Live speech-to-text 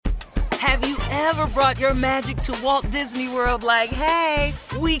Have you ever brought your magic to Walt Disney World like, hey,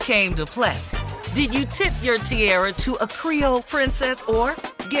 we came to play? Did you tip your tiara to a Creole princess or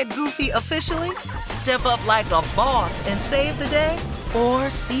get goofy officially? Step up like a boss and save the day? Or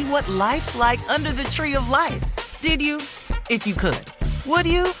see what life's like under the tree of life? Did you? If you could. Would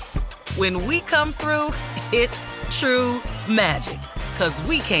you? When we come through, it's true magic. 'Cause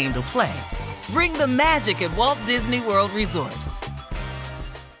we came to play. Bring the magic at Walt Disney World Resort.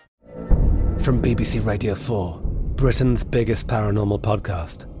 From BBC Radio 4, Britain's biggest paranormal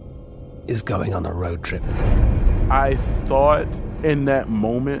podcast is going on a road trip. I thought in that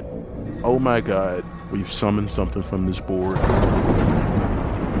moment, oh my God, we've summoned something from this board.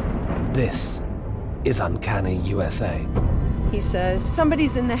 This is Uncanny USA. He says,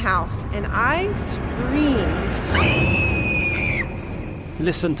 somebody's in the house, and I screamed.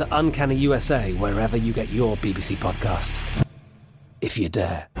 Listen to Uncanny USA wherever you get your BBC podcasts, if you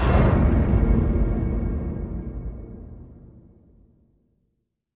dare.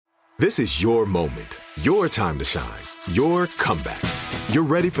 This is your moment, your time to shine, your comeback. You're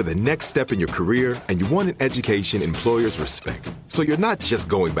ready for the next step in your career, and you want an education employers respect. So you're not just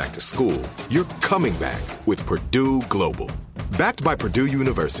going back to school, you're coming back with Purdue Global. Backed by Purdue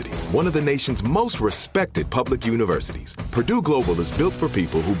University, one of the nation's most respected public universities, Purdue Global is built for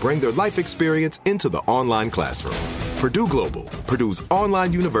people who bring their life experience into the online classroom. Purdue Global, Purdue's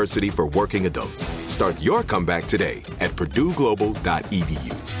online university for working adults. Start your comeback today at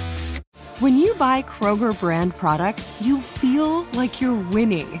purdueglobal.edu. When you buy Kroger brand products, you feel like you're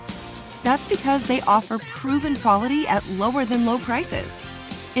winning. That's because they offer proven quality at lower than low prices.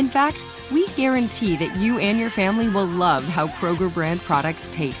 In fact, we guarantee that you and your family will love how Kroger brand products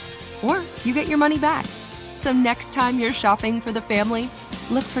taste, or you get your money back. So next time you're shopping for the family,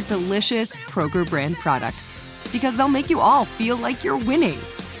 look for delicious Kroger brand products, because they'll make you all feel like you're winning.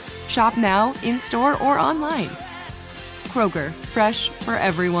 Shop now, in-store, or online. Kroger, fresh for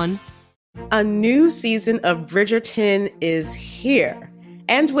everyone. A new season of Bridgerton is here.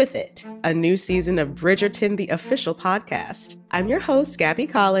 And with it, a new season of Bridgerton, the official podcast. I'm your host, Gabby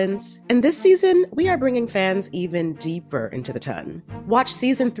Collins, and this season, we are bringing fans even deeper into the ton. Watch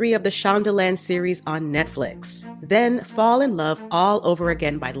season 3 of the Shondaland series on Netflix. Then fall in love all over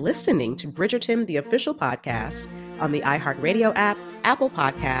again by listening to Bridgerton, the official podcast, on the iHeartRadio app, Apple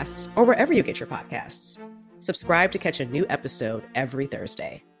Podcasts, or wherever you get your podcasts. Subscribe to catch a new episode every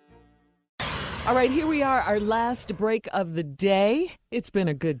Thursday. All right, here we are, our last break of the day. It's been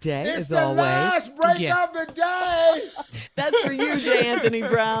a good day, it's as always. It's the last break of the day. That's for you, Jay Anthony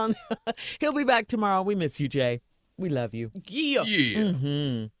Brown. He'll be back tomorrow. We miss you, Jay. We love you. Yeah.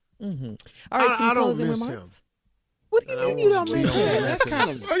 Mm-hmm. Mm-hmm. All right, I don't closing miss remarks? him. What do you mean you don't miss him? That's kind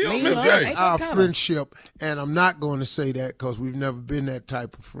of Jay? our friendship, and I'm not going to say that because we've never been that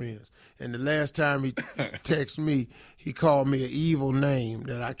type of friends. And the last time he texted me, he called me an evil name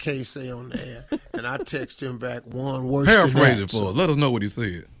that I can't say on the air. And I texted him back one word. Paraphrase it for us. Let us know what he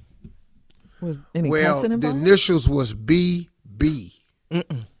said. Was any well, cussing the involved? initials was BB.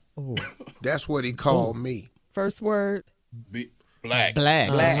 That's what he called me. First word? Black. Black.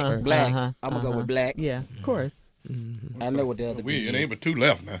 Uh-huh, Black. uh-huh, I'm going to go with black. Yeah, of course. I know what the other It ain't but two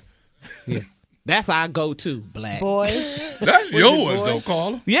left now. Yeah. That's our go-to, black. Boy. That's yours, though,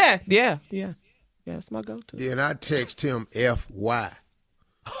 Carla. Yeah. That's my go-to. Then I text him FY.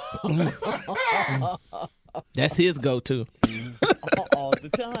 That's his go-to. All the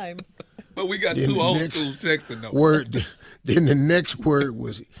time. But we got Then two the old next schools texting though. Word. Then the next word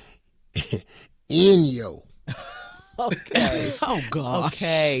was Inyo. Okay. Oh, God.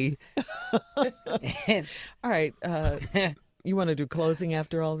 Okay. All right. You want to do closing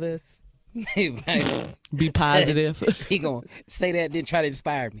after all this? Be positive. He gonna say that, then try to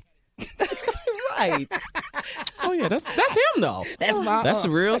inspire me. Right. Oh yeah, that's him though. That's the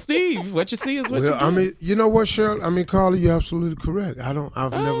real Steve. What you see is what you do. I mean, you know what, Cheryl? I mean, Carla, you're absolutely correct.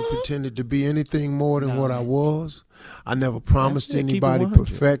 I've never pretended to be anything more than what I was. I never promised anybody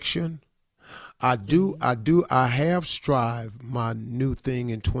perfection. I have strived. My new thing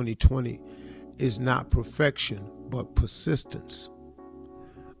in 2020 is not perfection, but persistence.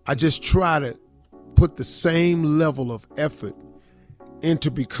 I just try to put the same level of effort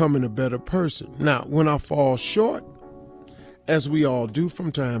into becoming a better person. Now, when I fall short, as we all do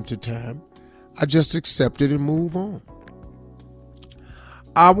from time to time, I just accept it and move on.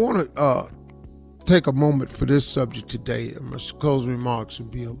 I want to take a moment for this subject today. My closing remarks will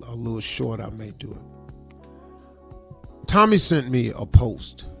be a little short. I may do it. Tommy sent me a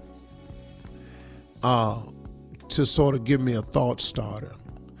post to sort of give me a thought starter.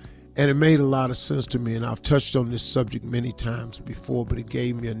 And it made a lot of sense to me, and I've touched on this subject many times before, but it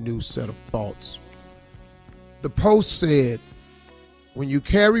gave me a new set of thoughts. The Post said, when you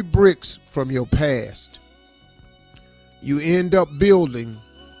carry bricks from your past, you end up building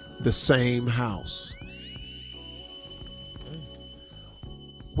the same house.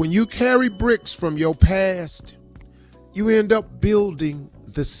 When you carry bricks from your past, you end up building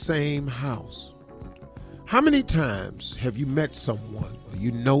the same house. How many times have you met someone, or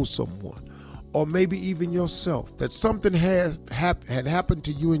you know someone, or maybe even yourself, that something had happened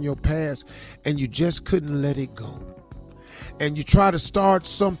to you in your past and you just couldn't let it go? And you try to start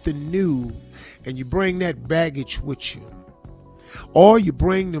something new and you bring that baggage with you. Or you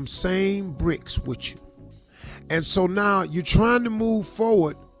bring them same bricks with you. And so now you're trying to move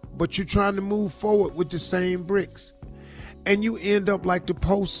forward, but you're trying to move forward with the same bricks. And you end up, like the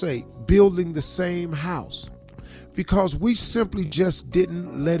Post say, building the same house, because we simply just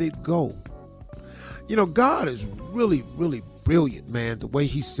didn't let it go. You know, God is really, really brilliant, man, the way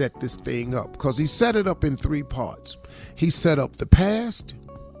he set this thing up, because he set it up in 3 parts. He set up the past,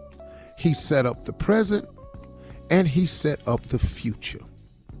 he set up the present, and he set up the future.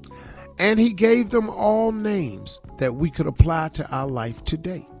 And he gave them all names that we could apply to our life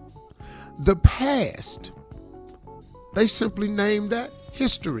today. The past, they simply named that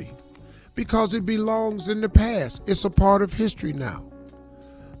history, because it belongs in the past. It's a part of history now.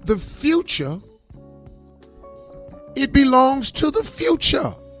 The future, it belongs to the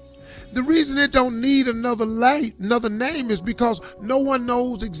future. The reason it don't need another name is because no one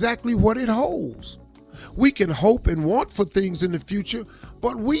knows exactly what it holds. We can hope and want for things in the future,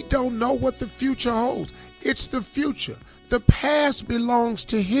 but we don't know what the future holds. It's the future. The past belongs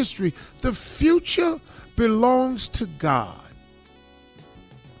to history. The future belongs to God.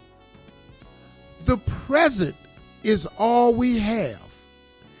 The present is all we have.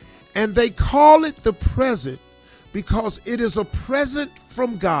 And they call it the present because it is a present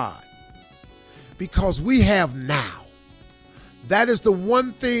from God. Because we have now. That is the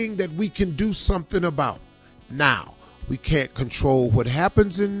one thing that we can do something about now. We can't control what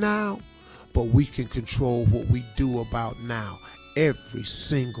happens in now, but we can control what we do about now every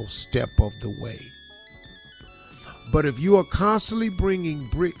single step of the way. But if you are constantly bringing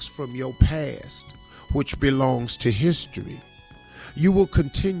bricks from your past, which belongs to history, you will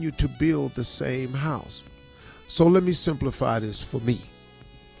continue to build the same house. So let me simplify this for me.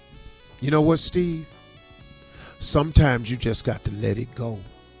 You know what, Steve? Sometimes you just got to let it go.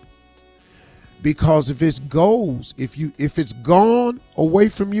 Because if it's gone away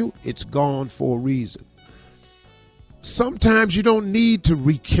from you, it's gone for a reason. Sometimes you don't need to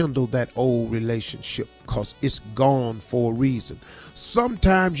rekindle that old relationship because it's gone for a reason.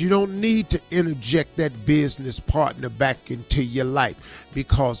 Sometimes you don't need to interject that business partner back into your life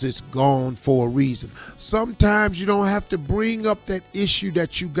because it's gone for a reason. Sometimes you don't have to bring up that issue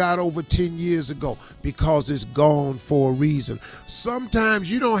that you got over 10 years ago because it's gone for a reason. Sometimes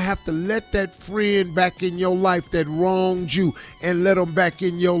you don't have to let that friend back in your life that wronged you and let them back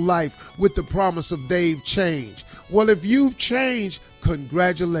in your life with the promise of they've changed. Well, if you've changed,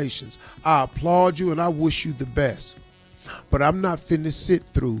 congratulations. I applaud you and I wish you the best. But I'm not finna sit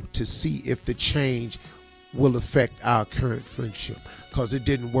through to see if the change will affect our current friendship because it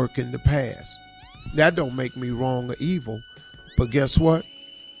didn't work in the past. That don't make me wrong or evil. But guess what?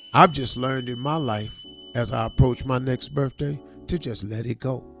 I've just learned in my life as I approach my next birthday to just let it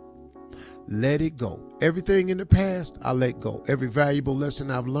go. Let it go. Everything in the past, I let go. Every valuable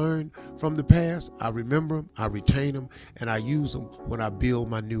lesson I've learned from the past, I remember them, I retain them, and I use them when I build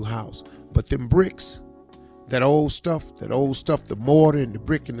my new house. But them bricks, that old stuff, the mortar and the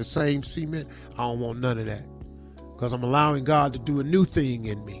brick and the same cement, I don't want none of that. Because I'm allowing God to do a new thing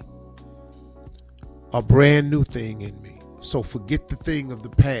in me. A brand new thing in me. So forget the thing of the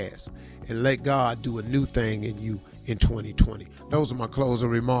past and let God do a new thing in you in 2020. Those are my closing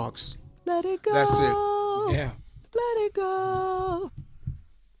remarks. Let it go. That's it. Yeah. Let it go.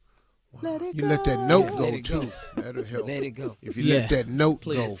 Let it You go. let that note go, Let it go. too. That'll help. Let it go. If you let that note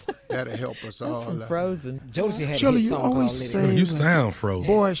Please. go, that'll help us all From out. Frozen. Jodeci had a Shirley, hit you song called always Let It Go. say, You sound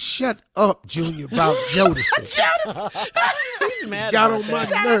frozen. boy, shut up, Junior, about Jodeci. He's mad Got about on my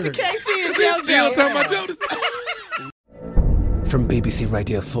that. nerves. Casey and Still JoJo. talking about Jodeci? From BBC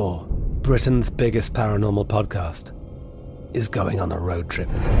Radio 4, Britain's biggest paranormal podcast is going on a road trip.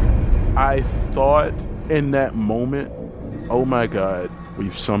 I thought in that moment, oh my God,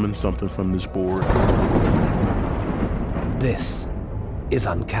 we've summoned something from this board. This is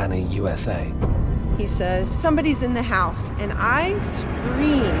Uncanny USA. He says, somebody's in the house, and I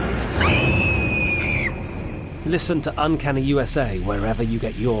screamed. Listen to Uncanny USA wherever you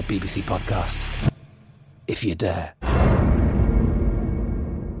get your BBC podcasts, if you dare.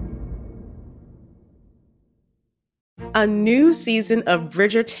 A new season of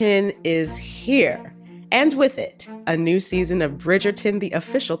Bridgerton is here. And with it, a new season of Bridgerton, the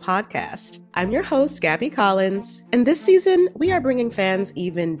official podcast. I'm your host, Gabby Collins, and this season, we are bringing fans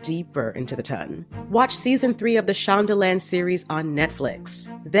even deeper into the ton. Watch season 3 of the Shondaland series on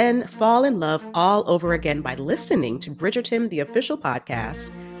Netflix. Then fall in love all over again by listening to Bridgerton, the official podcast,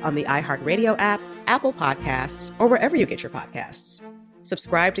 on the iHeartRadio app, Apple Podcasts, or wherever you get your podcasts.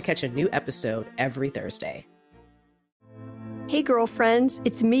 Subscribe to catch a new episode every Thursday. Hey girlfriends,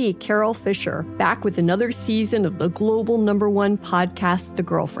 it's me, Carol Fisher, back with another season of the global #1 podcast, The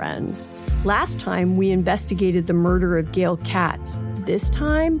Girlfriends. Last time, we investigated the murder of Gail Katz. This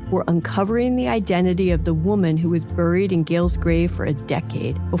time, we're uncovering the identity of the woman who was buried in Gail's grave for a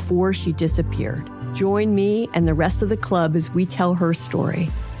decade before she disappeared. Join me and the rest of the club as we tell her story.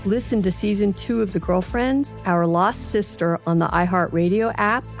 Listen to Season 2 of The Girlfriends, Our Lost Sister on the iHeartRadio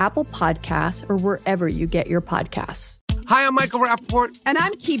app, Apple Podcasts, or wherever you get your podcasts. Hi, I'm Michael Rappaport. And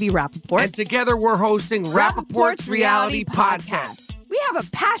I'm Kibi Rappaport. And together we're hosting Rappaport's Reality Podcast. We have a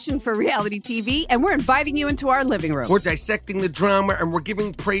passion for reality TV, and we're inviting you into our living room. We're dissecting the drama, and we're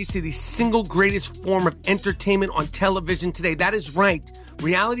giving praise to the single greatest form of entertainment on television today. That is right.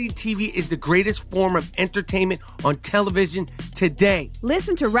 Reality TV is the greatest form of entertainment on television today.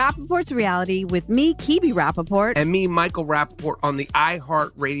 Listen to Rappaport's Reality with me, Kibi Rappaport. And me, Michael Rappaport, on the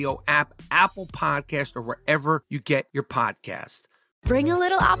iHeartRadio app, Apple Podcast, or wherever you get your podcast. Bring a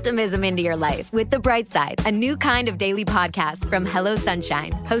little optimism into your life with The Bright Side, a new kind of daily podcast from Hello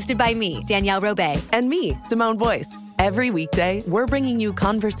Sunshine, hosted by me, Danielle Robay. And me, Simone Boyce. Every weekday, we're bringing you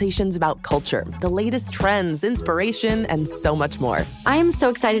conversations about culture, the latest trends, inspiration, and so much more. I am so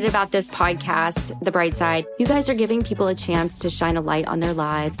excited about this podcast, The Bright Side. You guys are giving people a chance to shine a light on their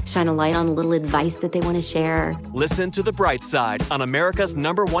lives, shine a light on a little advice that they want to share. Listen to The Bright Side on America's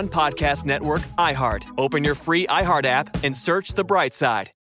 #1 podcast network, iHeart. Open your free iHeart app and search The Bright Side.